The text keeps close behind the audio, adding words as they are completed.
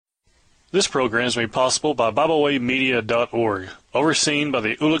This program is made possible by BibleWayMedia.org, overseen by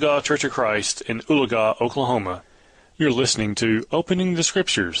the Oologah Church of Christ in Oologah, Oklahoma. You're listening to Opening the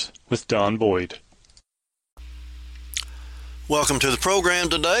Scriptures with Don Boyd. Welcome to the program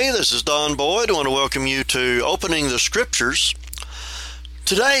today. This is Don Boyd. I want to welcome you to Opening the Scriptures.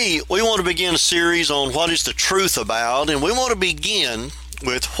 Today, we want to begin a series on what is the truth about, and we want to begin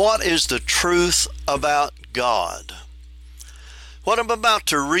with what is the truth about God. What I'm about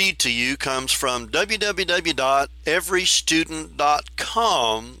to read to you comes from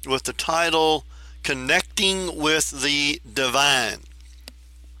www.everystudent.com with the title, Connecting with the Divine.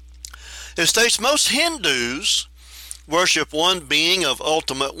 It states, most Hindus worship one being of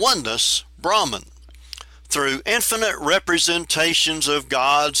ultimate oneness, Brahman, through infinite representations of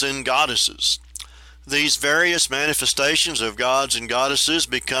gods and goddesses. These various manifestations of gods and goddesses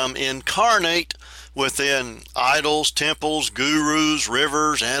become incarnate within idols, temples, gurus,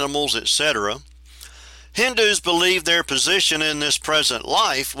 rivers, animals, etc. Hindus believe their position in this present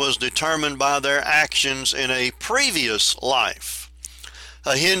life was determined by their actions in a previous life.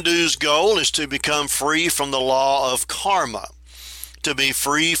 A Hindu's goal is to become free from the law of karma, to be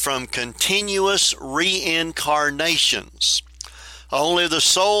free from continuous reincarnations. Only the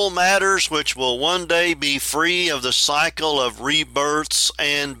soul matters, which will one day be free of the cycle of rebirths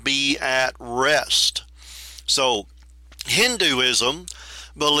and be at rest. So, Hinduism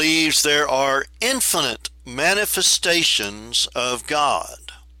believes there are infinite manifestations of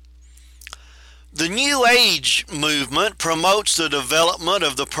God. The New Age movement promotes the development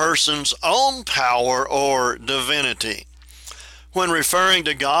of the person's own power or divinity. When referring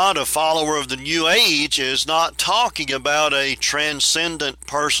to God, a follower of the New Age is not talking about a transcendent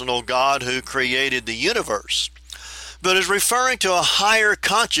personal God who created the universe, but is referring to a higher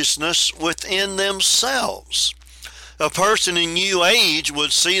consciousness within themselves. A person in New Age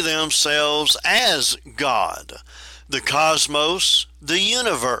would see themselves as God, the cosmos, the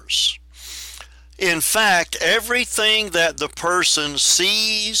universe. In fact, everything that the person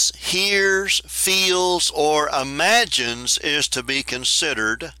sees, hears, feels, or imagines is to be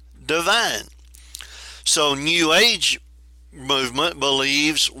considered divine. So New Age movement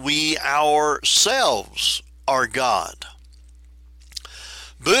believes we ourselves are God.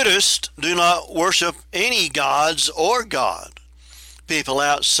 Buddhists do not worship any gods or God. People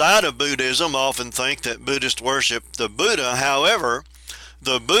outside of Buddhism often think that Buddhists worship the Buddha. However,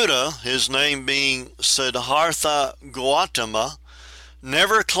 the Buddha, his name being Siddhartha Gautama,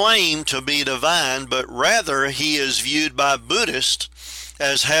 never claimed to be divine, but rather he is viewed by Buddhists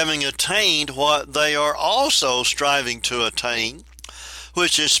as having attained what they are also striving to attain,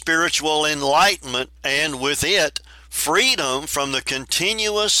 which is spiritual enlightenment and with it, freedom from the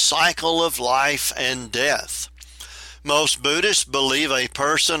continuous cycle of life and death. Most Buddhists believe a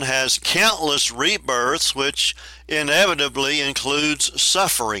person has countless rebirths, which inevitably includes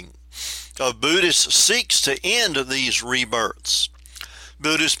suffering. A Buddhist seeks to end these rebirths.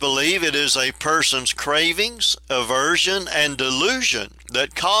 Buddhists believe it is a person's cravings, aversion, and delusion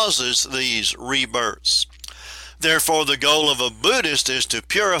that causes these rebirths. Therefore, the goal of a Buddhist is to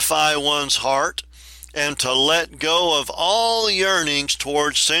purify one's heart and to let go of all yearnings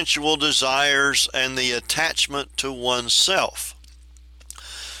towards sensual desires and the attachment to oneself.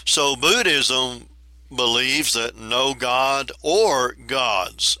 So Buddhism believes that no God or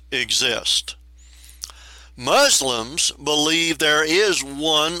gods exist. Muslims believe there is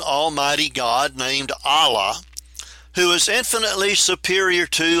one almighty God named Allah, who is infinitely superior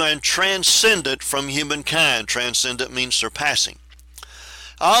to and transcendent from humankind. Transcendent means surpassing.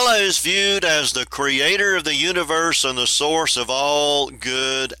 Allah is viewed as the creator of the universe and the source of all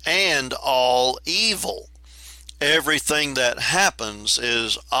good and all evil. Everything that happens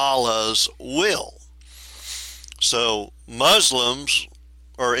is Allah's will. So Muslims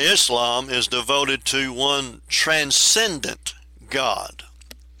or Islam is devoted to one transcendent God.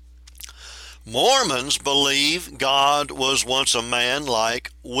 Mormons believe God was once a man like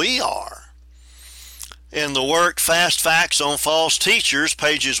we are. In the work Fast Facts on False Teachers,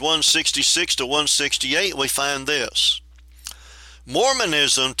 pages 166 to 168, we find this.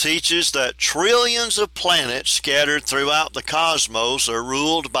 Mormonism teaches that trillions of planets scattered throughout the cosmos are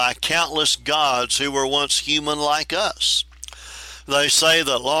ruled by countless gods who were once human like us. They say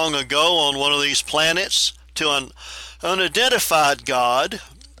that long ago on one of these planets, to an unidentified god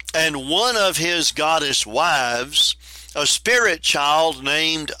and one of his goddess wives, a spirit child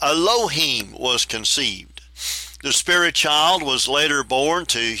named Elohim was conceived. The spirit child was later born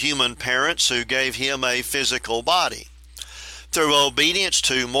to human parents who gave him a physical body. Through obedience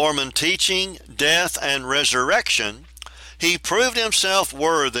to Mormon teaching, death, and resurrection, he proved himself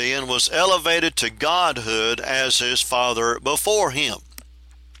worthy and was elevated to godhood as his father before him.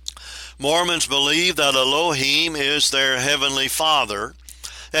 Mormons believe that Elohim is their heavenly father,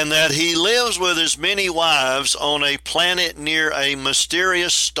 and that he lives with his many wives on a planet near a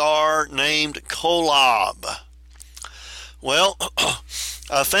mysterious star named Kolob. Well,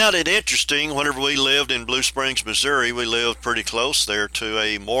 I found it interesting. Whenever we lived in Blue Springs, Missouri, we lived pretty close there to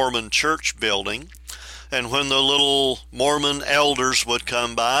a Mormon church building. And when the little Mormon elders would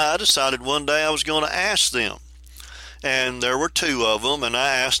come by, I decided one day I was going to ask them. And there were two of them, and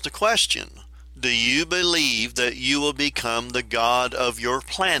I asked the question, do you believe that you will become the god of your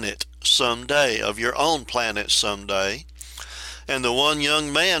planet someday, of your own planet someday? And the one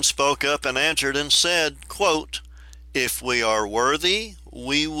young man spoke up and answered and said, quote, if we are worthy,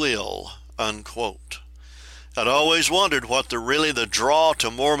 we will, unquote. I'd always wondered what the draw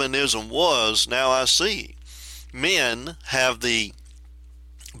to Mormonism was. Now I see. Men have the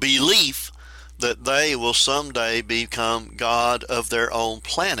belief that they will someday become God of their own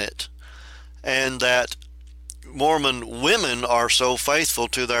planet, and that Mormon women are so faithful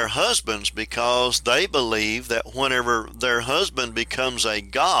to their husbands because they believe that whenever their husband becomes a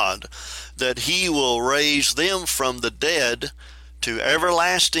god, that he will raise them from the dead to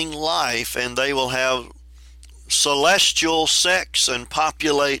everlasting life, and they will have celestial sex and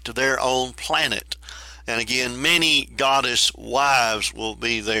populate their own planet. And again, many goddess wives will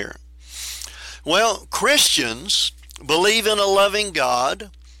be there. Well, Christians believe in a loving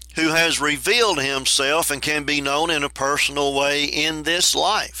God who has revealed himself and can be known in a personal way in this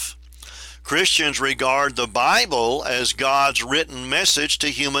life. Christians regard the Bible as God's written message to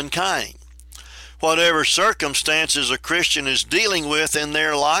humankind. Whatever circumstances a Christian is dealing with in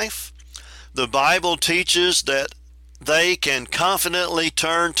their life, the Bible teaches that they can confidently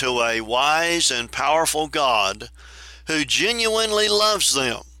turn to a wise and powerful God who genuinely loves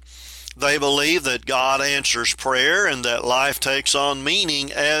them. They believe that God answers prayer and that life takes on meaning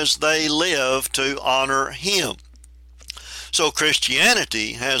as they live to honor Him. So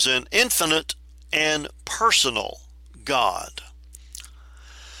Christianity has an infinite and personal God.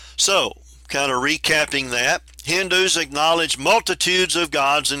 So, kind of recapping that, Hindus acknowledge multitudes of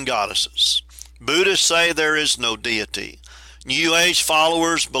gods and goddesses. Buddhists say there is no deity. New Age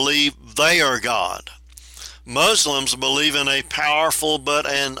followers believe they are God. Muslims believe in a powerful but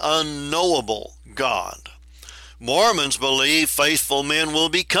an unknowable God. Mormons believe faithful men will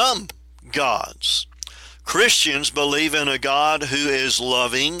become gods. Christians believe in a God who is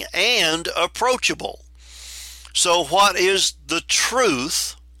loving and approachable. So what is the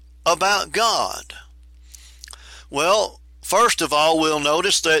truth about God? Well, first of all, we'll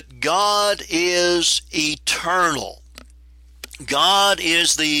notice that God is eternal. God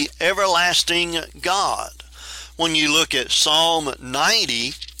is the everlasting God. When you look at Psalm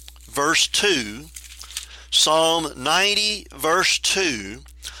 90, verse 2, Psalm 90, verse 2,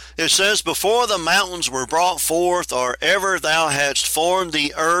 it says, before the mountains were brought forth, or ever thou hadst formed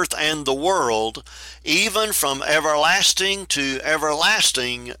the earth and the world, even from everlasting to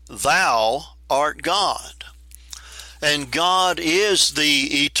everlasting, thou art God. And God is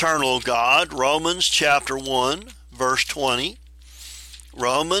the eternal God. Romans chapter 1, verse 20.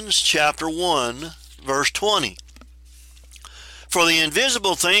 Romans chapter 1, verse 20. For the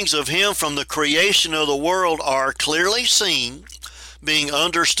invisible things of him from the creation of the world are clearly seen, being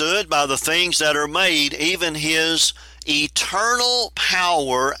understood by the things that are made, even his eternal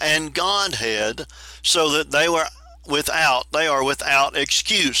power and Godhead, so that they are without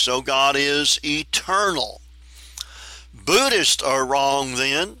excuse. So God is eternal. Buddhists are wrong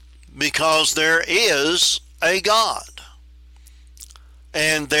then, because there is a God,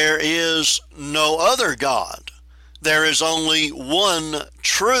 and there is no other God. There is only one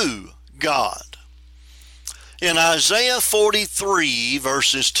true God. In Isaiah 43,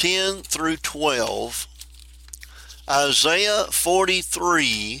 verses 10 through 12, Isaiah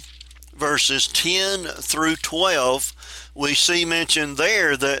 43, verses 10 through 12, we see mentioned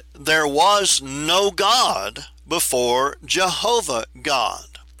there that there was no God before Jehovah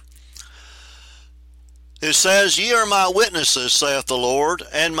God. It says, ye are my witnesses, saith the Lord,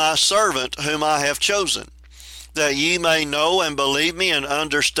 and my servant whom I have chosen, that ye may know and believe me and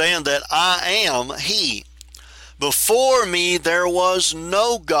understand that I am he. Before me there was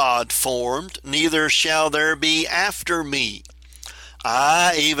no God formed, neither shall there be after me.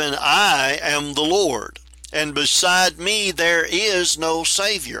 I, even I, am the Lord, and beside me there is no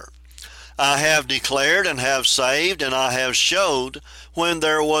Savior. I have declared and have saved, and I have showed when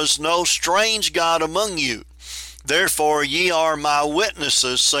there was no strange God among you. Therefore ye are my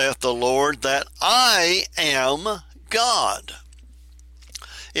witnesses, saith the Lord, that I am God.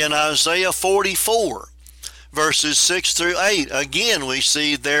 In Isaiah 44, verses 6 through 8, again we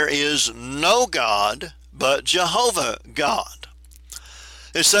see there is no God but Jehovah God.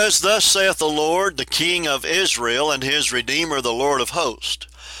 It says, Thus saith the Lord, the King of Israel, and his Redeemer, the Lord of hosts,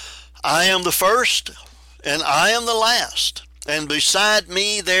 I am the first, and I am the last, and beside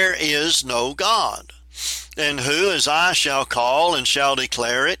me there is no God. And who as I shall call and shall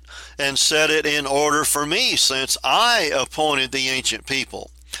declare it, and set it in order for me, since I appointed the ancient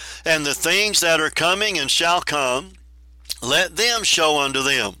people. And the things that are coming and shall come, let them show unto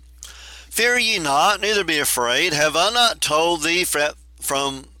them. Fear ye not, neither be afraid. Have I not told thee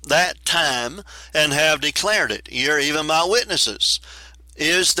from that time, and have declared it? Ye are even my witnesses.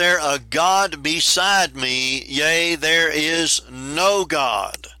 Is there a God beside me? Yea, there is no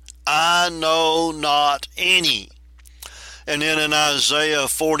God. I know not any. And then in Isaiah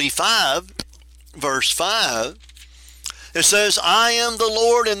 45, verse 5, it says, I am the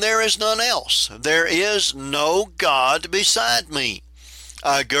Lord, and there is none else. There is no God beside me.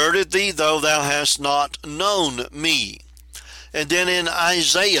 I girded thee, though thou hast not known me. And then in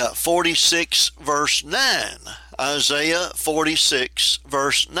Isaiah 46, verse 9, Isaiah 46,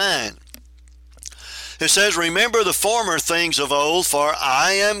 verse 9, it says, Remember the former things of old, for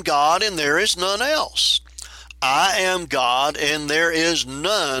I am God, and there is none else. I am God, and there is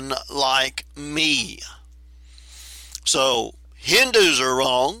none like me. So Hindus are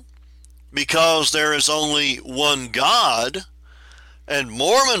wrong because there is only one God, and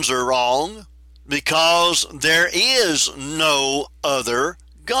Mormons are wrong because there is no other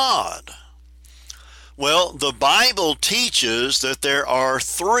God. Well, the Bible teaches that there are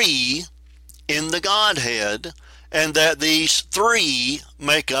three in the Godhead, and that these three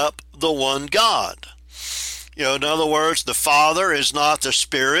make up the one God. In other words, the Father is not the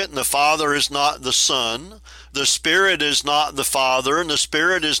Spirit, and the Father is not the Son. The Spirit is not the Father, and the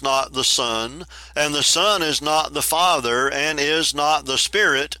Spirit is not the Son, and the Son is not the Father, and is not the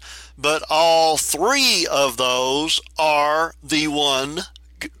Spirit, but all three of those are the one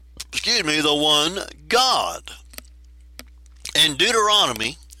God. In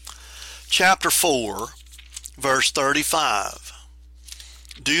Deuteronomy chapter 4, verse 35.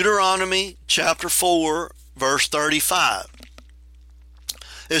 Deuteronomy chapter 4, verse 35.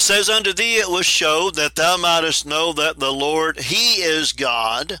 It says, Unto thee it was showed that thou mightest know that the Lord, He is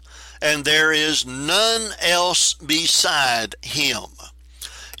God, and there is none else beside Him.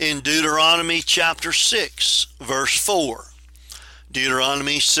 In Deuteronomy chapter 6, verse 4.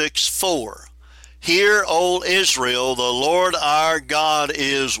 Deuteronomy 6, 4. Hear, O Israel, the Lord our God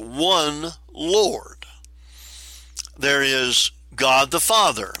is one Lord. There is God the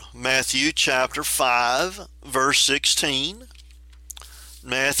Father. Matthew chapter 5, verse 16.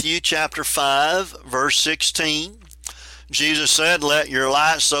 Matthew chapter 5, verse 16. Jesus said, Let your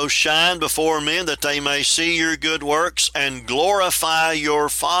light so shine before men that they may see your good works and glorify your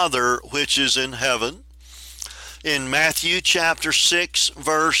Father which is in heaven. In Matthew chapter 6,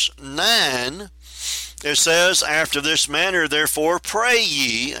 verse 9, it says, After this manner therefore pray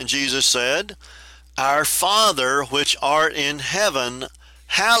ye, and Jesus said, Our Father which art in heaven,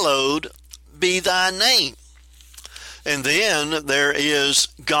 hallowed be thy name. And then there is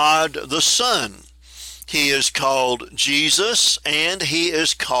God the Son. He is called Jesus, and He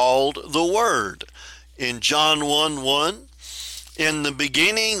is called the Word. In John 1:1, In the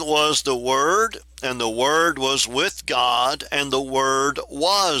beginning was the Word, and the Word was with God, and the Word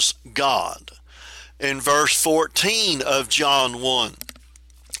was God. In verse 14 of John 1,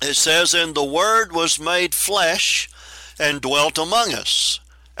 it says, And the Word was made flesh, and dwelt among us.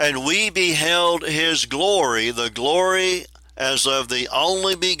 And we beheld His glory, the glory as of the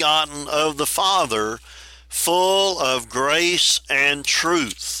only begotten of the Father, full of grace and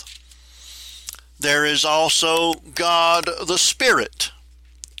truth. There is also God the Spirit.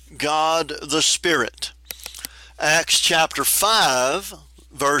 God the Spirit. Acts chapter 5,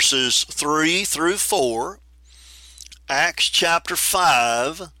 verses 3 through 4. Acts chapter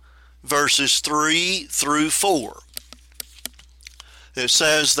 5, verses 3 through 4. It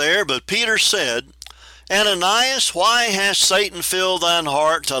says there, But Peter said, Ananias, why hath Satan filled thine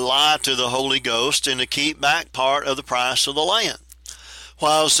heart to lie to the Holy Ghost, and to keep back part of the price of the land?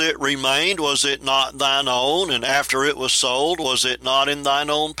 Whilst it remained, was it not thine own? And after it was sold, was it not in thine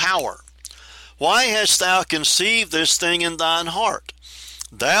own power? Why hast thou conceived this thing in thine heart?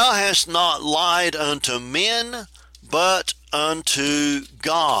 Thou hast not lied unto men, but unto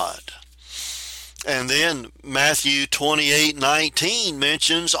God. And then Matthew 28:19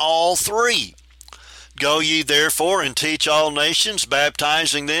 mentions all three. Go ye therefore and teach all nations,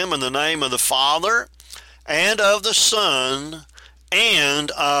 baptizing them in the name of the Father, and of the Son,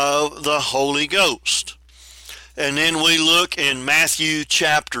 and of the Holy Ghost. And then we look in Matthew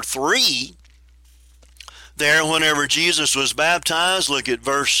chapter 3. There, whenever Jesus was baptized, look at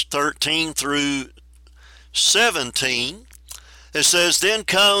verse 13 through 17. It says, Then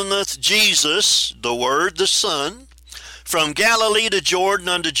cometh Jesus, the Word, the Son, from Galilee to Jordan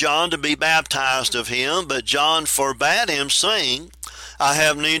unto John to be baptized of him. But John forbade him, saying, I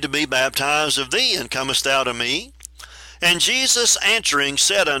have need to be baptized of thee, and comest thou to me? And Jesus answering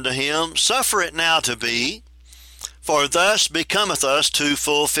said unto him, Suffer it now to be, for thus becometh us to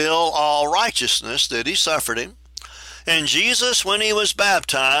fulfill all righteousness. That he suffered him. And Jesus, when he was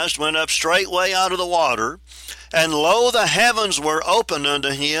baptized, went up straightway out of the water, and lo, the heavens were opened unto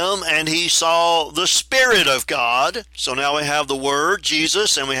him, and he saw the Spirit of God. So now we have the Word,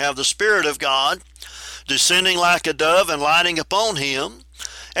 Jesus, and we have the Spirit of God, descending like a dove and lighting upon him.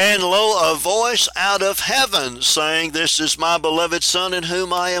 And lo, a voice out of heaven, saying, This is my beloved Son, in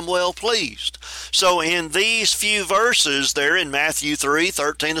whom I am well pleased. So in these few verses there in Matthew 3,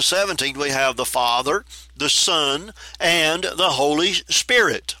 13 to 17, we have the Father, the Son, and the Holy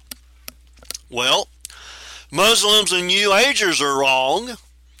Spirit. Well, Muslims and New Agers are wrong,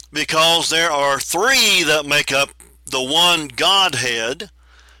 because there are three that make up the one Godhead,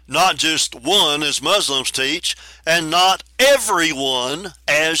 not just one as Muslims teach, and not everyone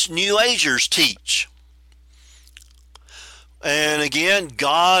as New Agers teach. And again,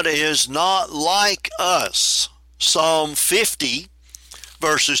 God is not like us. Psalm 50,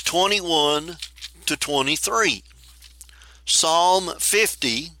 verses 21 to 23. Psalm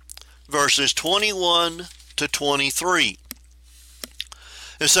 50, verses 21 to 23.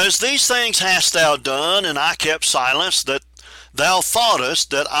 It says, These things hast thou done, and I kept silence, that thou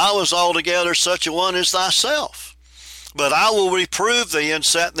thoughtest that I was altogether such a one as thyself. But I will reprove thee, and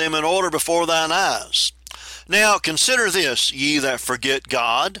set them in order before thine eyes. Now consider this, ye that forget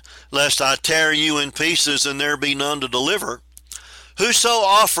God, lest I tear you in pieces, and there be none to deliver. Whoso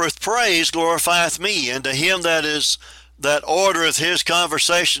offereth praise glorifieth me, and to him that ordereth his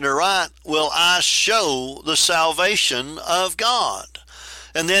conversation aright will I show the salvation of God.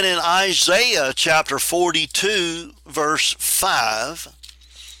 And then in Isaiah chapter 42, verse 5,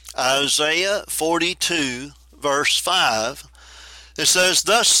 Isaiah 42, verse 5, it says,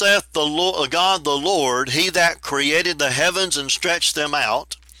 Thus saith the Lord, God the Lord, He that created the heavens and stretched them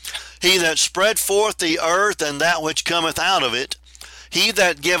out, He that spread forth the earth and that which cometh out of it, He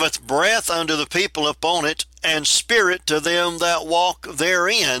that giveth breath unto the people upon it, and spirit to them that walk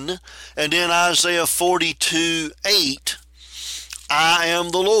therein. And in Isaiah 42, 8, I am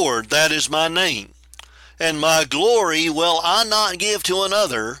the Lord, that is my name, and my glory will I not give to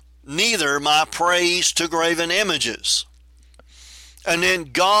another, neither my praise to graven images. And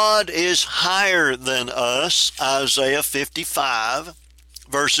then God is higher than us, Isaiah 55,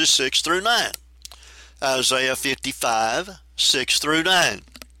 verses 6 through 9. Isaiah 55, 6 through 9.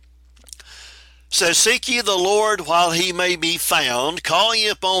 Says, Seek ye the Lord while he may be found, call ye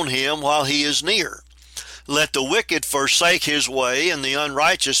upon him while he is near. Let the wicked forsake his way, and the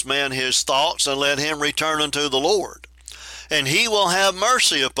unrighteous man his thoughts, and let him return unto the Lord. And he will have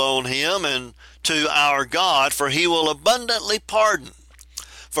mercy upon him, and to our God, for he will abundantly pardon.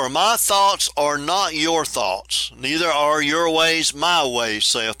 For my thoughts are not your thoughts, neither are your ways my ways,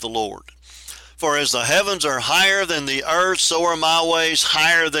 saith the Lord. For as the heavens are higher than the earth, so are my ways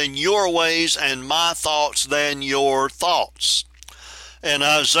higher than your ways, and my thoughts than your thoughts. And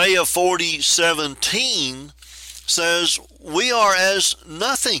Isaiah 40:17 says, we are as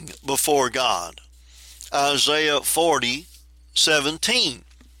nothing before God. Isaiah 40:17.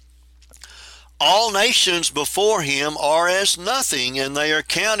 All nations before him are as nothing, and they are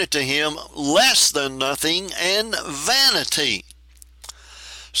counted to him less than nothing and vanity.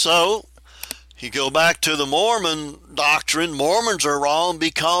 So, you go back to the Mormon doctrine. Mormons are wrong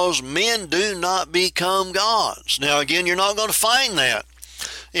because men do not become gods. Now again, you're not going to find that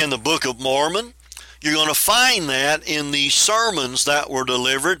in the Book of Mormon. You're going to find that in the sermons that were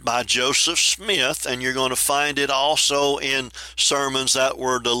delivered by Joseph Smith, and you're going to find it also in sermons that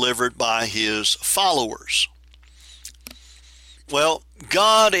were delivered by his followers. Well,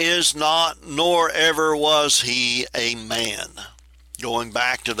 God is not, nor ever was he, a man. Going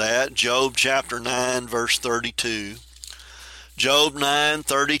back to that, Job chapter 9, verse 32. Job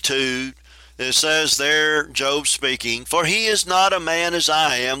 9:32, it says there, Job speaking, For he is not a man as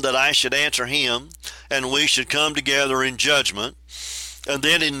I am, that I should answer him, and we should come together in judgment. And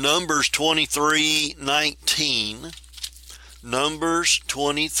then in Numbers 23:19, Numbers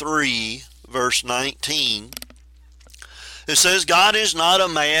 23, verse 19, It says, God is not a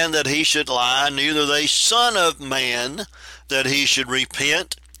man that he should lie, neither the son of man that he should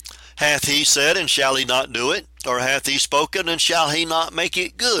repent. Hath he said, and shall he not do it? Or hath he spoken, and shall he not make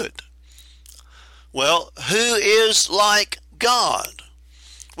it good? Well, who is like God?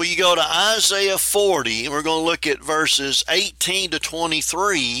 Well, you go to Isaiah 40, and we're going to look at verses 18 to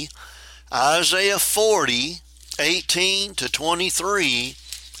 23. Isaiah 40, 18 to 23,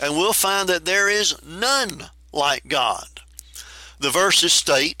 and we'll find that there is none like God. The verses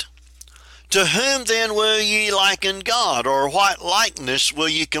state, To whom then will ye liken God, or what likeness will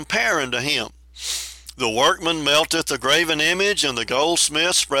ye compare unto him? The workman melteth the graven image, and the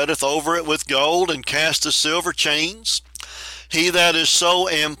goldsmith spreadeth over it with gold, and casteth silver chains. He that is so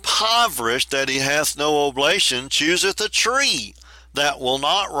impoverished that he hath no oblation chooseth a tree that will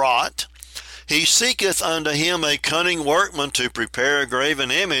not rot. He seeketh unto him a cunning workman to prepare a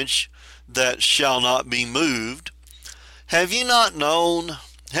graven image that shall not be moved. Have ye not known?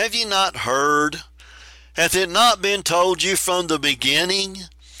 Have ye not heard? Hath it not been told you from the beginning?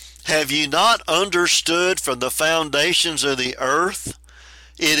 Have ye not understood from the foundations of the earth?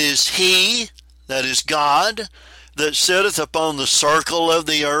 It is he, that is God, that sitteth upon the circle of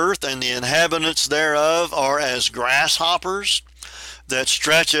the earth, and the inhabitants thereof are as grasshoppers, that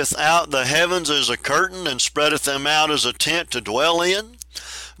stretcheth out the heavens as a curtain, and spreadeth them out as a tent to dwell in,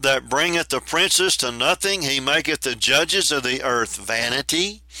 that bringeth the princes to nothing. He maketh the judges of the earth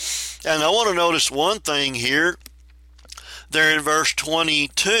vanity. And I want to notice one thing here. There in verse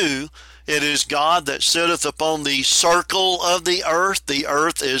 22, it is God that sitteth upon the circle of the earth. The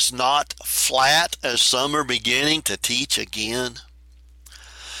earth is not flat, as some are beginning to teach again.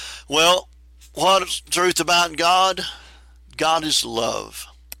 Well, what's the truth about God? God is love.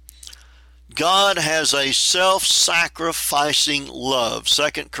 God has a self-sacrificing love.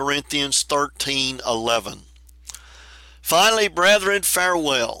 2 Corinthians 13:11. Finally, brethren,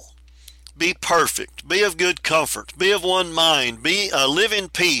 farewell. Be perfect. Be of good comfort. Be of one mind. Live in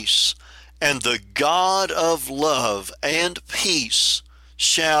peace. And the God of love and peace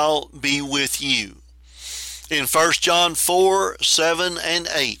shall be with you. In 1 John 4:7 and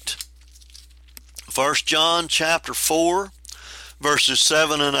 8. 1 John chapter 4, verses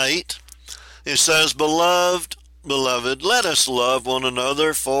 7 and 8. It says, Beloved, let us love one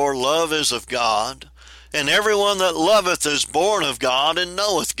another, for love is of God. And everyone that loveth is born of God, and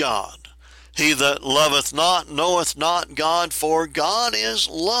knoweth God. He that loveth not knoweth not God, for God is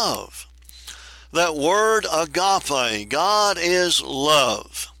love. That word agape, God is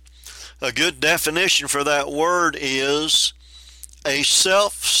love. A good definition for that word is a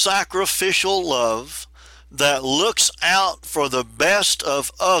self-sacrificial love that looks out for the best of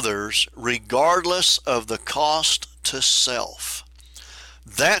others regardless of the cost to self.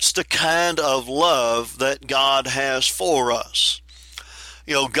 That's the kind of love that God has for us.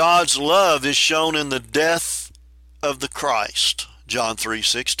 You know, God's love is shown in the death of the Christ, John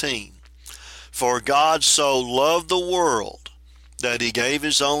 3:16. For God so loved the world that he gave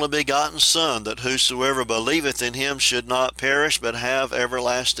his only begotten Son, that whosoever believeth in him should not perish but have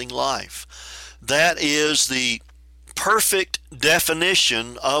everlasting life. That is the perfect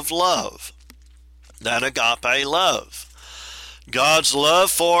definition of love, that agape love. God's love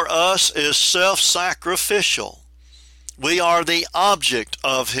for us is self-sacrificial. We are the object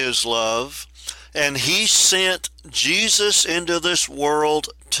of his love, and he sent Jesus into this world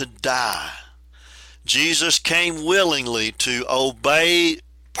to die. Jesus came willingly to obey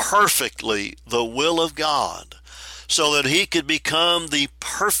perfectly the will of God, so that he could become the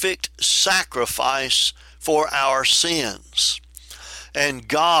perfect sacrifice for our sins. And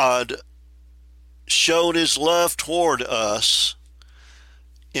God showed his love toward us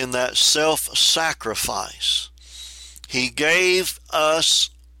in that self-sacrifice. He gave us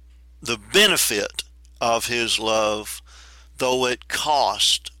the benefit of his love, though it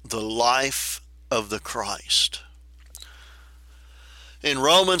cost the life of the Christ. In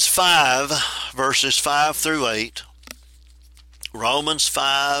Romans 5, verses 5 through 8, Romans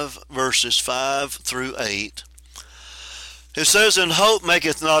 5, verses 5 through 8, it says, And hope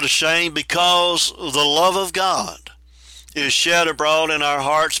maketh not ashamed, because the love of God is shed abroad in our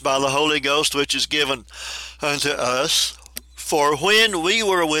hearts by the Holy Ghost, which is given unto us. For when we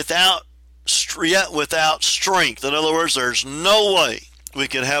were yet without strength, in other words, there's no way we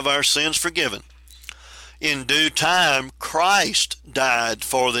could have our sins forgiven, in due time Christ died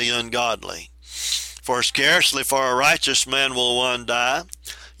for the ungodly. For scarcely for a righteous man will one die,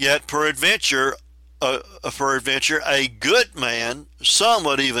 yet peradventure a good man, some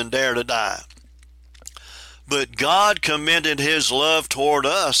would even dare to die. But God commended his love toward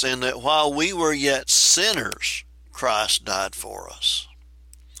us, in that while we were yet sinners, Christ died for us.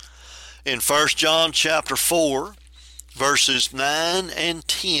 In 1 John chapter 4, verses 9 and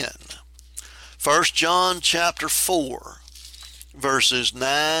 10. 1 John chapter 4, verses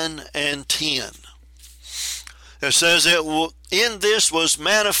 9 and 10. It says, in this was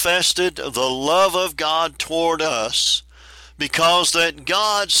manifested the love of God toward us, because that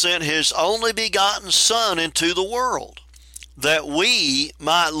God sent his only begotten Son into the world, that we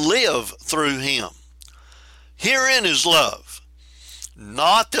might live through him. Herein is love,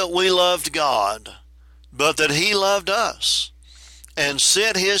 not that we loved God, but that he loved us, and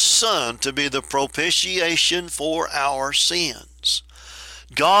sent his Son to be the propitiation for our sins.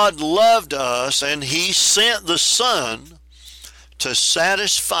 God loved us, and he sent the Son to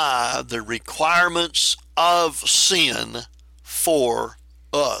satisfy the requirements of sin for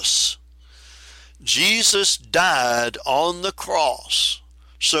us. Jesus died on the cross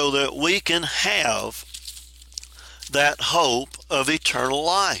so that we can have that hope of eternal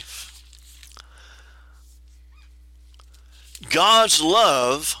life. God's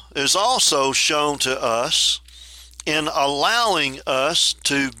love is also shown to us in allowing us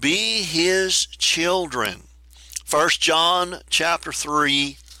to be his children. 1 John chapter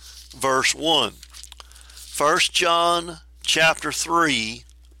 3, verse 1. 1 John chapter 3,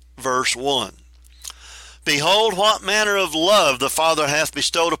 verse 1. Behold, what manner of love the Father hath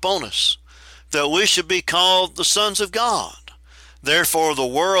bestowed upon us, that we should be called the sons of God. Therefore the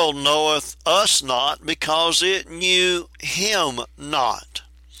world knoweth us not, because it knew him not.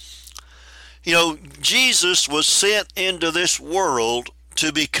 You know, Jesus was sent into this world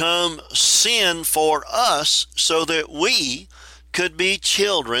to become sin for us so that we could be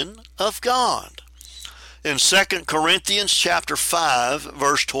children of God. In 2 Corinthians chapter 5,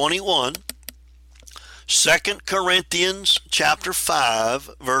 verse 21, 2 Corinthians chapter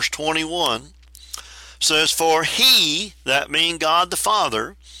 5, verse 21, says, for he, that mean God the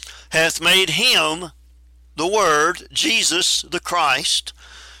Father, hath made him, the Word, Jesus the Christ,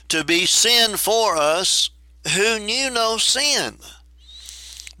 to be sin for us who knew no sin,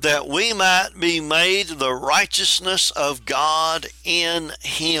 that we might be made the righteousness of God in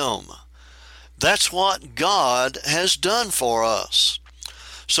him. That's what God has done for us.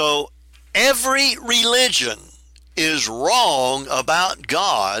 So every religion is wrong about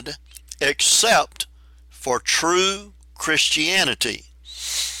God except for true Christianity.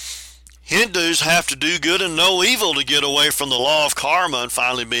 Hindus have to do good and no evil to get away from the law of karma and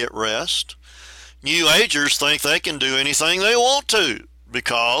finally be at rest. New Agers think they can do anything they want to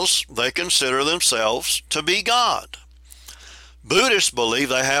because they consider themselves to be God. Buddhists believe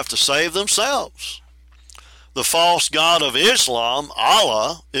they have to save themselves. The false god of Islam,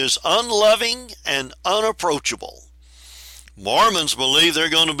 Allah, is unloving and unapproachable. Mormons believe they're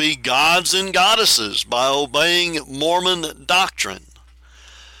going to be gods and goddesses by obeying Mormon doctrine.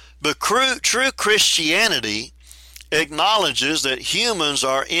 But true Christianity acknowledges that humans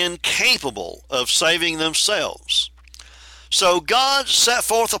are incapable of saving themselves. So God set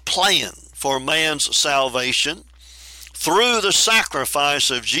forth a plan for man's salvation through the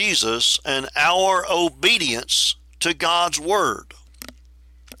sacrifice of Jesus and our obedience to God's Word.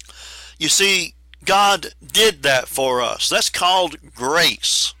 You see, God did that for us. That's called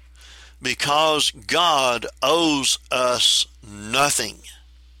grace, because God owes us nothing.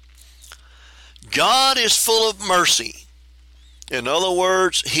 God is full of mercy. In other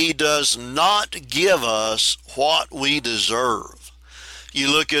words, he does not give us what we deserve.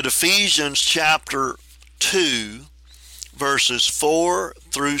 You look at Ephesians chapter 2, verses 4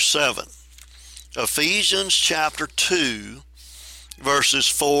 through 7. Ephesians chapter 2, verses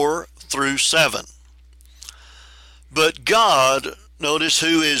 4 through 7. But God, notice,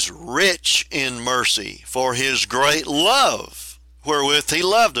 who is rich in mercy, for his great love wherewith he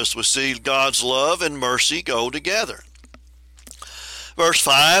loved us. We see God's love and mercy go together. Verse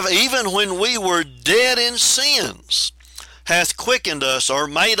 5, even when we were dead in sins, hath quickened us, or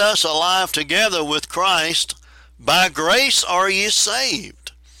made us alive together with Christ. By grace are ye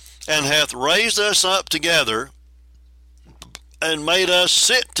saved, and hath raised us up together, and made us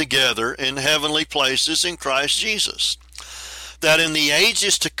sit together in heavenly places in Christ Jesus, that in the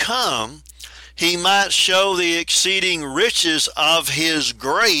ages to come he might show the exceeding riches of his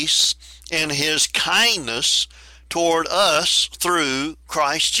grace and his kindness toward us through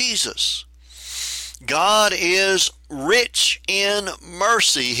Christ Jesus. God is rich in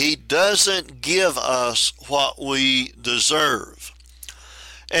mercy. He doesn't give us what we deserve.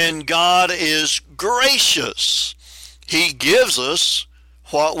 And God is gracious. He gives us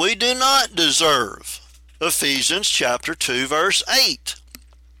what we do not deserve. Ephesians chapter 2, verse 8.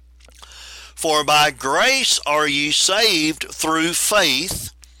 For by grace are ye saved through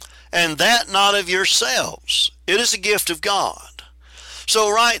faith, and that not of yourselves. It is a gift of God.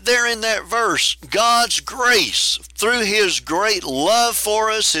 So right there in that verse, God's grace, through his great love for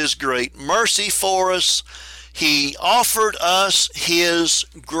us, his great mercy for us, he offered us his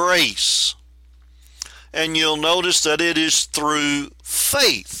grace. And you'll notice that it is through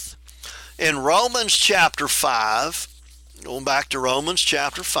faith. In Romans chapter 5, going back to Romans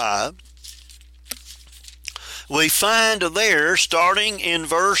chapter 5, we find there, starting in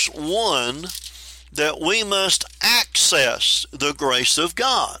verse 1, that we must access the grace of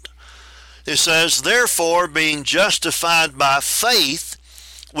God. It says, therefore, being justified by faith,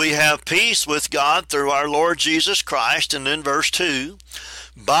 we have peace with God through our Lord Jesus Christ. And then verse 2,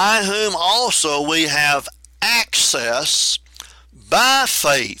 by whom also we have access by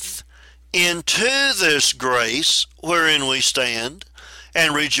faith into this grace wherein we stand,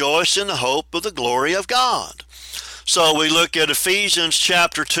 and rejoice in the hope of the glory of God. So we look at Ephesians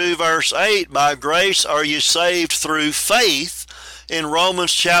chapter 2 verse 8, by grace are you saved through faith. In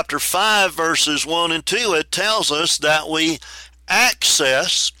Romans chapter 5 verses 1 and 2, it tells us that we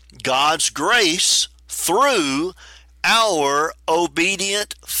access God's grace through our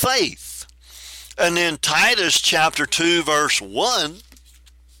obedient faith. And then Titus chapter 2 verse 1,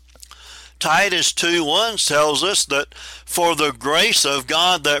 Titus 2:1 tells us that for the grace of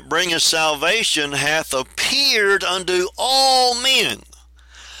God that bringeth salvation hath appeared unto all men.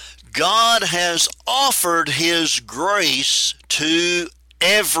 God has offered his grace to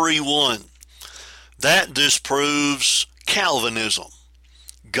everyone. That disproves Calvinism.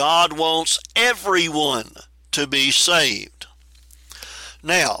 God wants everyone to be saved.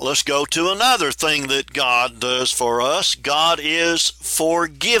 Now, let's go to another thing that God does for us. God is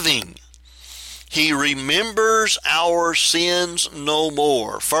forgiving. He remembers our sins no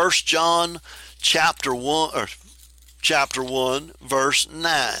more. 1 John chapter 1 verse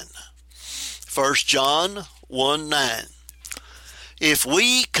 9. 1 John 1:9. If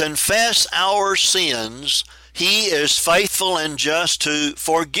we confess our sins, he is faithful and just to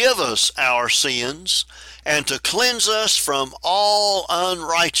forgive us our sins and to cleanse us from all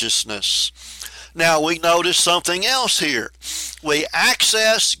unrighteousness. Now we notice something else here. We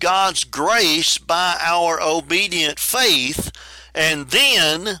access God's grace by our obedient faith, and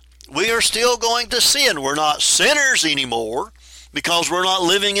then we are still going to sin. We're not sinners anymore because we're not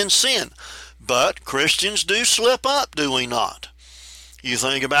living in sin. But Christians do slip up, do we not? You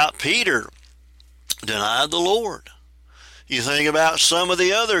think about Peter, denied the Lord. You think about some of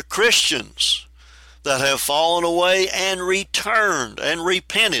the other Christians that have fallen away and returned and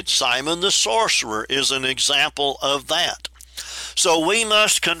repented. Simon the sorcerer is an example of that. So we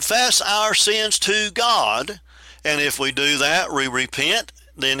must confess our sins to God, and if we do that, we repent,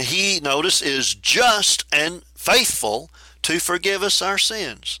 then he, notice, is just and faithful to forgive us our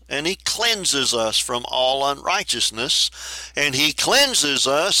sins. And he cleanses us from all unrighteousness, and he cleanses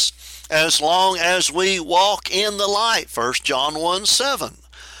us as long as we walk in the light. 1 John 1:7.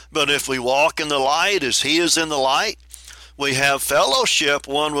 But if we walk in the light as he is in the light, we have fellowship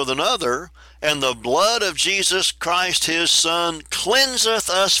one with another, and the blood of Jesus Christ his Son cleanseth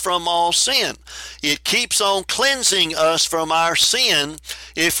us from all sin. It keeps on cleansing us from our sin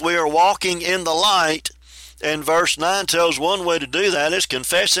if we are walking in the light. And verse 9 tells one way to do that is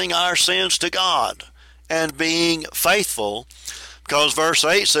confessing our sins to God and being faithful. Because verse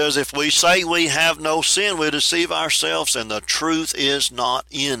 8 says, if we say we have no sin, we deceive ourselves, and the truth is not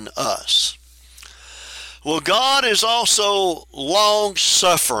in us. Well, God is also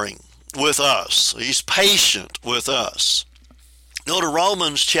long-suffering with us. He's patient with us. Go to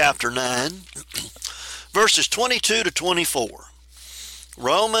Romans chapter 9, verses 22 to 24.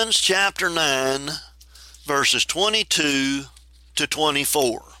 Romans chapter 9, verses 22 to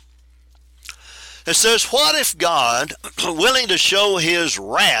 24. It says, what if God, willing to show his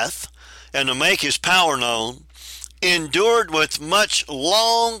wrath and to make his power known, endured with much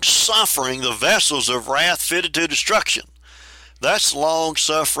long suffering the vessels of wrath fitted to destruction? That's long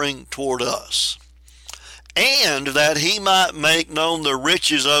suffering toward us. And that he might make known the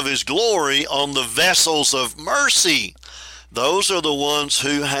riches of his glory on the vessels of mercy. Those are the ones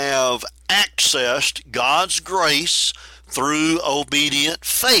who have accessed God's grace through obedient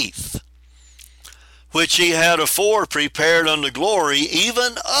faith, which he had afore prepared unto glory,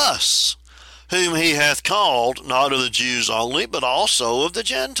 even us, whom he hath called, not of the Jews only, but also of the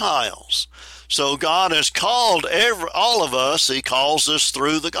Gentiles. So God has called all of us. He calls us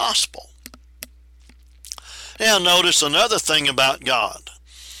through the gospel. Now notice another thing about God.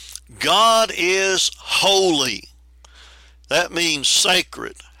 God is holy. That means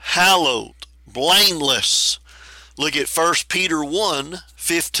sacred, hallowed, blameless. Look at 1 Peter 1,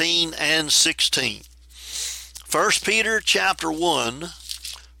 15 and 16. 1 Peter chapter 1,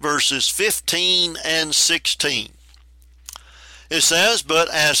 verses 15 and 16. It says,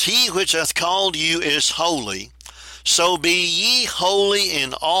 But as he which hath called you is holy, so be ye holy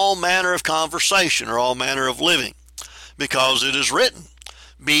in all manner of conversation, or all manner of living, because it is written,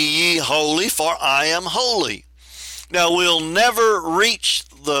 Be ye holy, for I am holy. Now, we'll never reach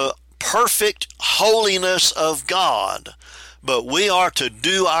the perfect holiness of God, but we are to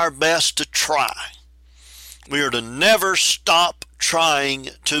do our best to try. We are to never stop trying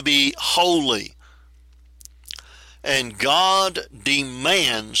to be holy. And God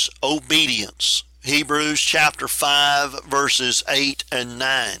demands obedience. Hebrews chapter 5, verses 8 and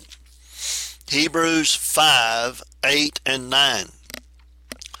 9. Hebrews 5, 8 and 9.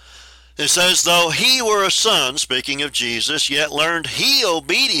 It says, Though he were a son, speaking of Jesus, yet learned he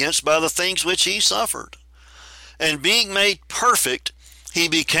obedience by the things which he suffered. And being made perfect, he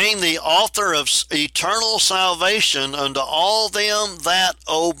became the author of eternal salvation unto all them that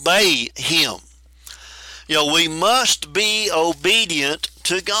obey him. We must be obedient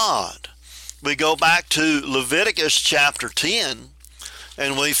to God. We go back to Leviticus chapter 10,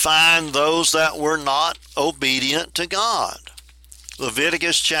 and we find those that were not obedient to God.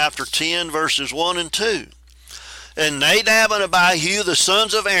 Leviticus chapter 10, verses 1 and 2. And Nadab and Abihu, the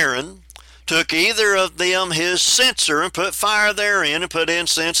sons of Aaron, took either of them his censer and put fire therein and put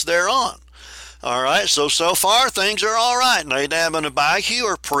incense thereon. All right, so far things are all right. Nadab and Abihu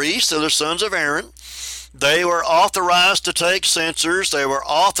are priests, they're the sons of Aaron. They were authorized to take censers. They were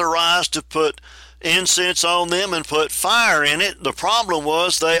authorized to put incense on them and put fire in it. The problem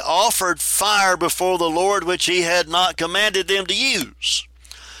was they offered fire before the Lord, which he had not commanded them to use.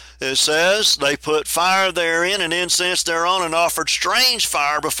 It says they put fire therein and incense thereon and offered strange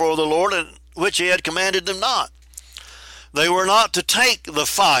fire before the Lord, which he had commanded them not. They were not to take the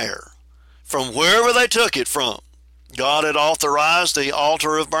fire from wherever they took it from. God had authorized the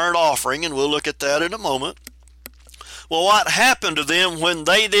altar of burnt offering, and we'll look at that in a moment. Well, what happened to them when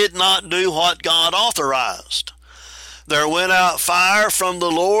they did not do what God authorized? There went out fire from the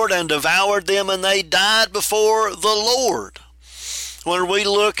Lord and devoured them, and they died before the Lord. When we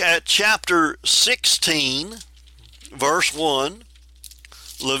look at chapter 16, verse 1,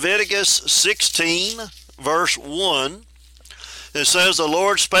 Leviticus 16, verse 1, it says, The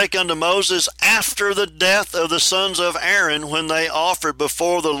Lord spake unto Moses after the death of the sons of Aaron, when they offered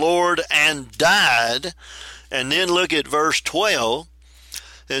before the Lord and died. And then look at verse 12.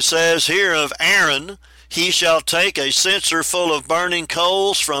 It says here of Aaron, He shall take a censer full of burning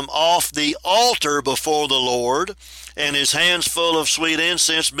coals from off the altar before the Lord, and his hands full of sweet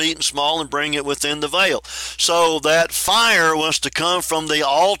incense beaten small, and bring it within the veil. So that fire was to come from the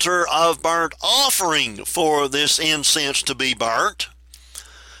altar of burnt offering for this incense to be burnt.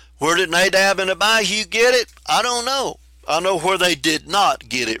 Where did Nadab and Abihu get it? I don't know. I know where they did not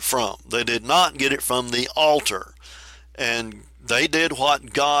get it from. They did not get it from the altar. And they did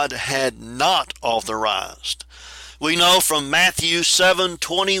what God had not authorized. We know from Matthew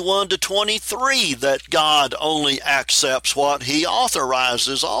 7:21 to 23 that God only accepts what he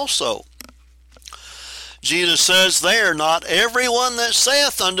authorizes also. Jesus says there, Not every one that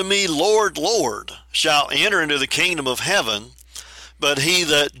saith unto me, Lord, Lord, shall enter into the kingdom of heaven, but he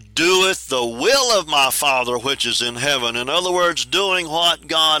that doeth the will of my Father which is in heaven. In other words, doing what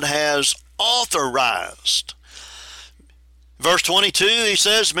God has authorized. Verse 22, he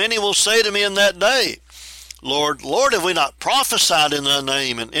says, Many will say to me in that day, Lord, Lord, have we not prophesied in thy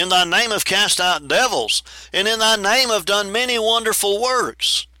name, and in thy name have cast out devils, and in thy name have done many wonderful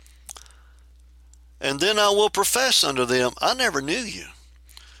works? And then I will profess unto them, I never knew you.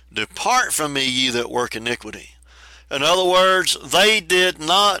 Depart from me, ye that work iniquity. In other words, they did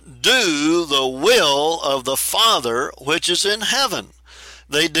not do the will of the Father which is in heaven.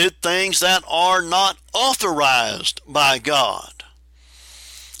 They did things that are not authorized by God.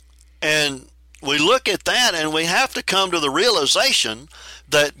 And we look at that and we have to come to the realization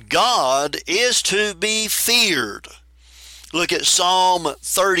that God is to be feared. Look at Psalm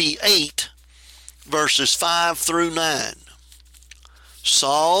 38, verses 5 through 9.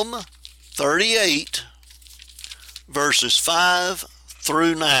 Psalm 38, verses 5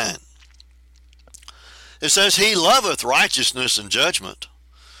 through 9. It says, He loveth righteousness and judgment.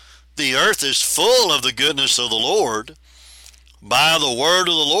 The earth is full of the goodness of the Lord. By the word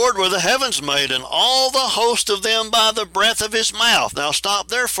of the Lord were the heavens made, and all the host of them by the breath of his mouth. Now stop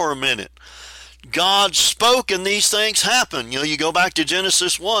there for a minute. God spoke and these things happened. You go back to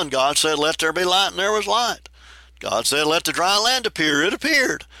Genesis 1. God said, Let there be light, and there was light. God said, Let the dry land appear. It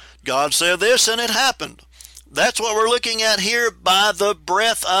appeared. God said this and it happened. That's what we're looking at here. By the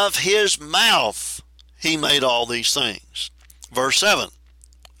breath of his mouth, he made all these things. Verse 7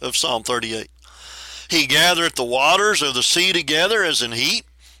 of Psalm 38. He gathereth the waters of the sea together as an heap.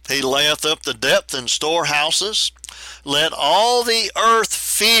 He layeth up the depth in storehouses. Let all the earth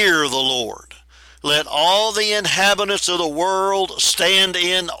fear the Lord. Let all the inhabitants of the world stand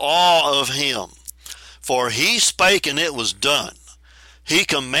in awe of him. For he spake and it was done. He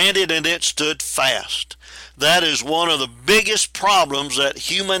commanded and it stood fast. That is one of the biggest problems that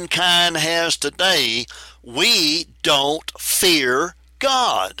humankind has today. We don't fear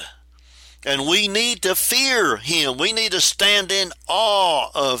God. And we need to fear him. We need to stand in awe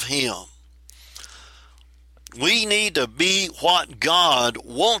of him. We need to be what God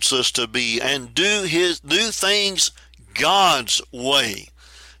wants us to be and do things God's way.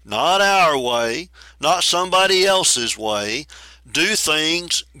 Not our way, not somebody else's way. Do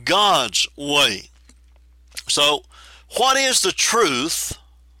things God's way. So, what is the truth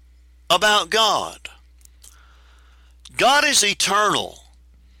about God? God is eternal.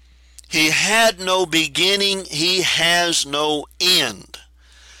 He had no beginning. He has no end.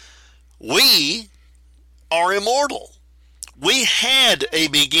 We are immortal. We had a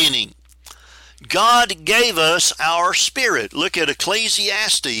beginning. God gave us our spirit. Look at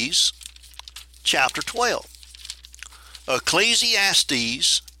Ecclesiastes chapter 12.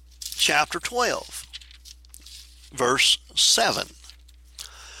 Ecclesiastes chapter 12, verse 7.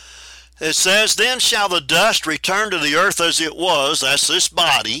 It says, Then shall the dust return to the earth as it was, that's this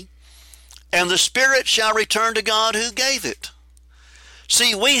body, and the spirit shall return to God who gave it.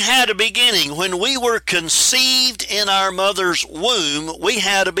 See, we had a beginning. When we were conceived in our mother's womb, we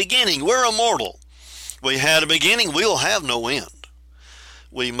had a beginning. We're immortal. We had a beginning. We'll have no end.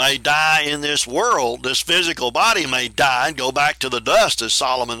 We may die in this world. This physical body may die and go back to the dust, as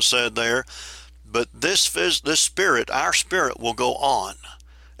Solomon said there. But this spirit, our spirit, will go on.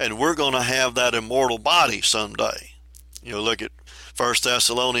 And we're going to have that immortal body someday. You know, look at 1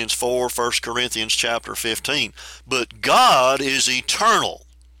 Thessalonians 4, 1 Corinthians chapter 15. But God is eternal.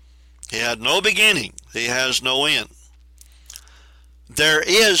 He had no beginning. He has no end. There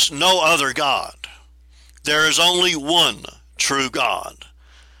is no other God. There is only one true God.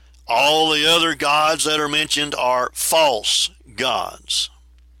 All the other gods that are mentioned are false gods.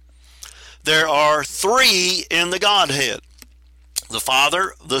 There are three in the Godhead: the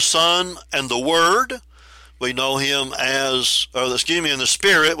Father, the Son, and the Word. We know him as, in the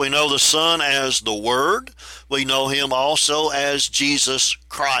Spirit, we know the Son as the Word. We know him also as Jesus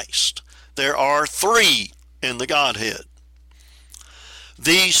Christ. There are three in the Godhead.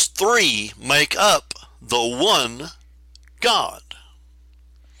 These three make up the one God.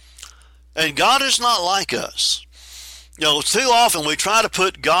 And God is not like us. You know, too often we try to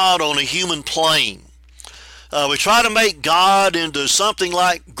put God on a human plane. We try to make God into something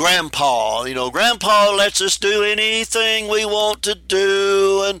like Grandpa. You know, Grandpa lets us do anything we want to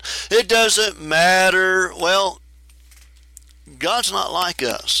do, and it doesn't matter. Well, God's not like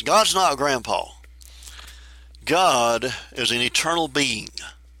us. God's not Grandpa. God is an eternal being.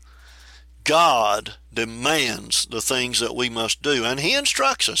 God demands the things that we must do, and he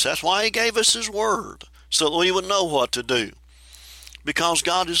instructs us. That's why he gave us his word, so that we would know what to do, because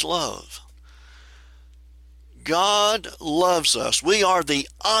God is love. God loves us. We are the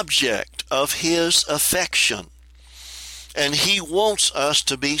object of his affection, and he wants us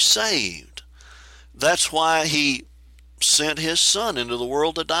to be saved. That's why he sent his Son into the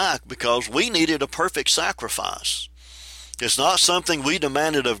world to die, because we needed a perfect sacrifice. It's not something we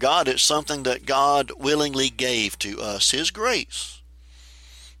demanded of God. It's something that God willingly gave to us, his grace.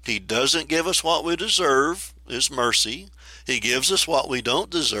 He doesn't give us what we deserve, his mercy. He gives us what we don't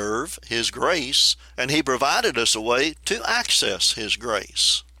deserve, his grace, and he provided us a way to access his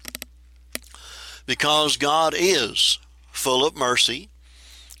grace. Because God is full of mercy,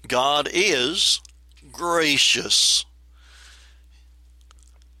 God is gracious,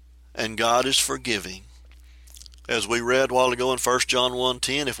 and God is forgiving. As we read a while ago in 1 John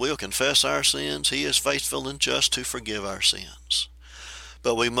 1:10, if we'll confess our sins, he is faithful and just to forgive our sins.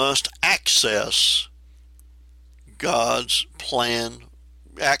 But we must access God's plan,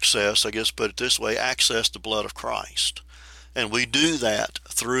 access the blood of Christ. And we do that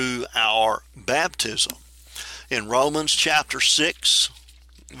through our baptism. In Romans chapter 6,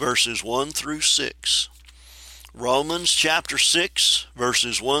 verses 1 through 6. Romans chapter 6,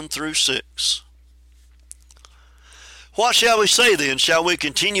 verses 1 through 6. What shall we say then? Shall we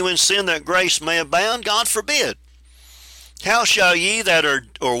continue in sin that grace may abound? God forbid. How shall ye that are,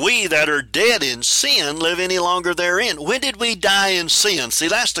 or we that are dead in sin, live any longer therein? When did we die in sin? See,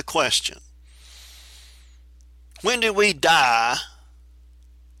 that's the question. When did we die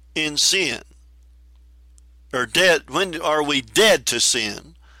in sin? Or dead? When are we dead to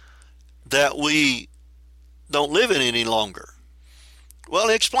sin that we don't live in any longer? Well,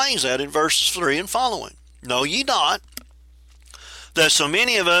 it explains that in verses 3 and following. Know ye not that so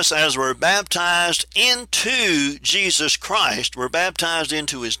many of us as were baptized into Jesus Christ were baptized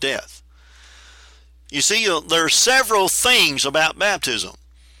into his death? You see, there are several things about baptism.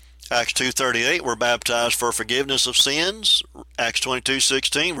 Acts 2:38, we're baptized for forgiveness of sins. Acts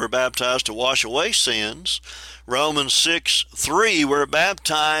 22:16, we're baptized to wash away sins. Romans 6:3, we're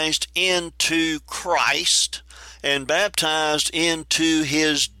baptized into Christ and baptized into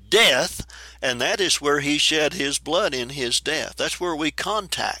his death, and that is where he shed his blood in his death. That's where we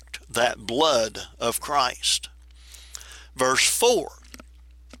contact that blood of Christ. Verse 4,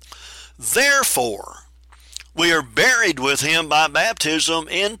 therefore, we are buried with him by baptism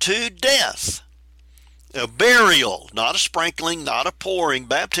into death. A burial, not a sprinkling, not a pouring.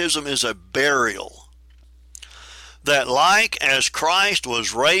 Baptism is a burial. That like as Christ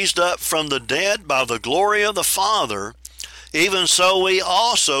was raised up from the dead by the glory of the Father, even so we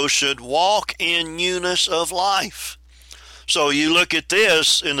also should walk in newness of life. So you look at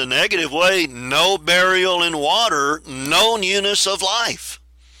this in the negative way, no burial in water, no newness of life.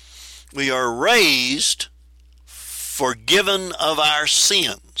 We are raised, forgiven of our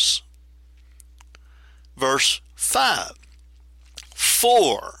sins. Verse 5,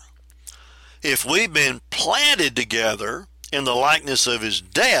 for if we've been planted together in the likeness of his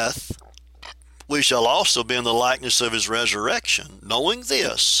death, we shall also be in the likeness of his resurrection, knowing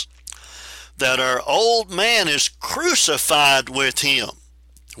this, that our old man is crucified with him.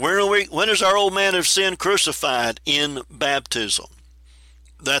 When is our old man of sin crucified? In baptism.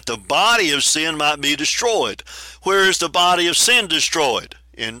 That the body of sin might be destroyed. Where is the body of sin destroyed?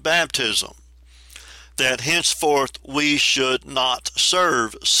 In baptism. That henceforth we should not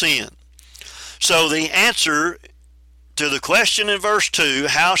serve sin. So the answer to the question in verse 2,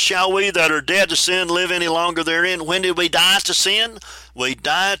 how shall we that are dead to sin live any longer therein? When did we die to sin? We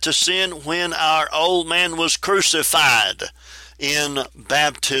died to sin when our old man was crucified in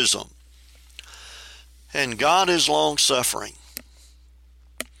baptism. And God is long-suffering.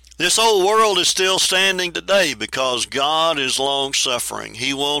 This old world is still standing today because God is long-suffering.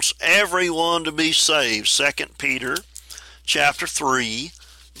 He wants everyone to be saved. 2 Peter chapter 3,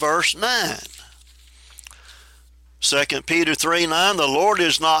 verse 9. 2 Peter 3:9, the Lord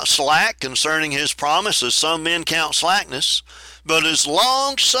is not slack concerning his promise, as some men count slackness, but is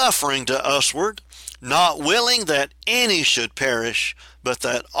long-suffering to usward, not willing that any should perish, but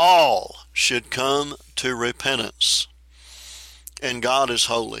that all should come to repentance. And God is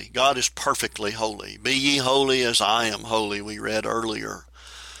holy. God is perfectly holy. Be ye holy as I am holy, we read earlier.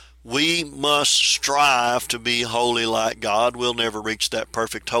 We must strive to be holy like God. We'll never reach that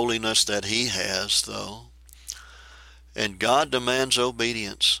perfect holiness that he has, though. And God demands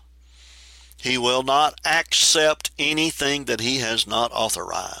obedience. He will not accept anything that he has not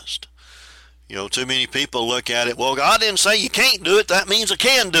authorized. You know, too many people look at it, well, God didn't say you can't do it, that means I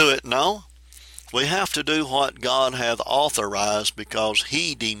can do it. No. We have to do what God hath authorized because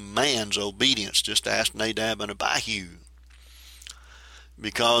he demands obedience. Just ask Nadab and Abihu.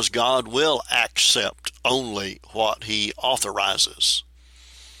 Because God will accept only what he authorizes.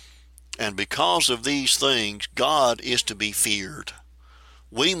 And because of these things, God is to be feared.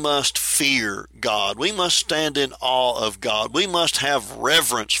 We must fear God. We must stand in awe of God. We must have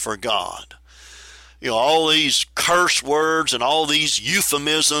reverence for God. You know, all these curse words and all these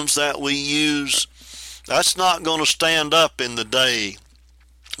euphemisms that we use, that's not going to stand up in the day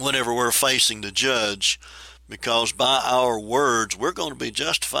whenever we're facing the judge, because by our words, we're going to be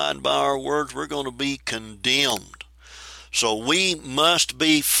justified. By our words, we're going to be condemned. So we must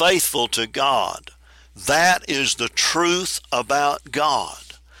be faithful to God. That is the truth about God.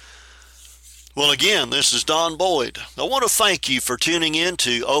 Well, again, this is Don Boyd. I want to thank you for tuning in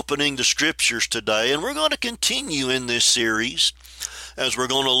to Opening the Scriptures today, and we're going to continue in this series as we're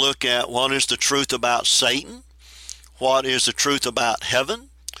going to look at what is the truth about Satan, what is the truth about heaven,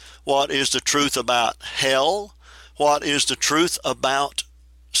 what is the truth about hell, what is the truth about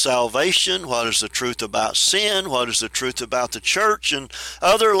salvation, what is the truth about sin, what is the truth about the church, and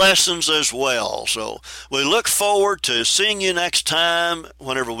other lessons as well. So we look forward to seeing you next time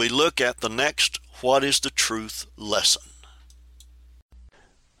whenever we look at the next What is the Truth lesson.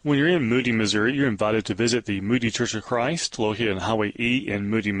 When you're in Moody, Missouri, you're invited to visit the Moody Church of Christ, located on Highway E in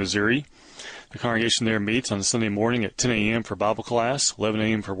Moody, Missouri. The congregation there meets on Sunday morning at 10 a.m. for Bible class, 11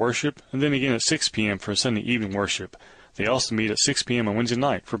 a.m. for worship, and then again at 6 p.m. for Sunday evening worship. They also meet at 6 p.m. on Wednesday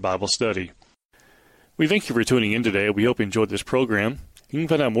night for Bible study. We thank you for tuning in today. We hope you enjoyed this program. You can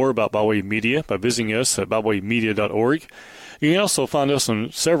find out more about Bible Way Media by visiting us at BibleWayMedia.org. You can also find us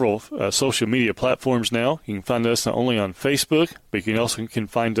on several social media platforms now. You can find us not only on Facebook, but you can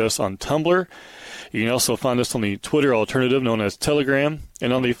find us on Tumblr. You can also find us on the Twitter alternative known as Telegram,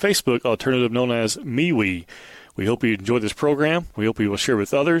 and on the Facebook alternative known as MeWe. We hope you enjoyed this program. We hope you will share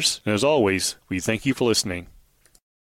with others. And as always, we thank you for listening.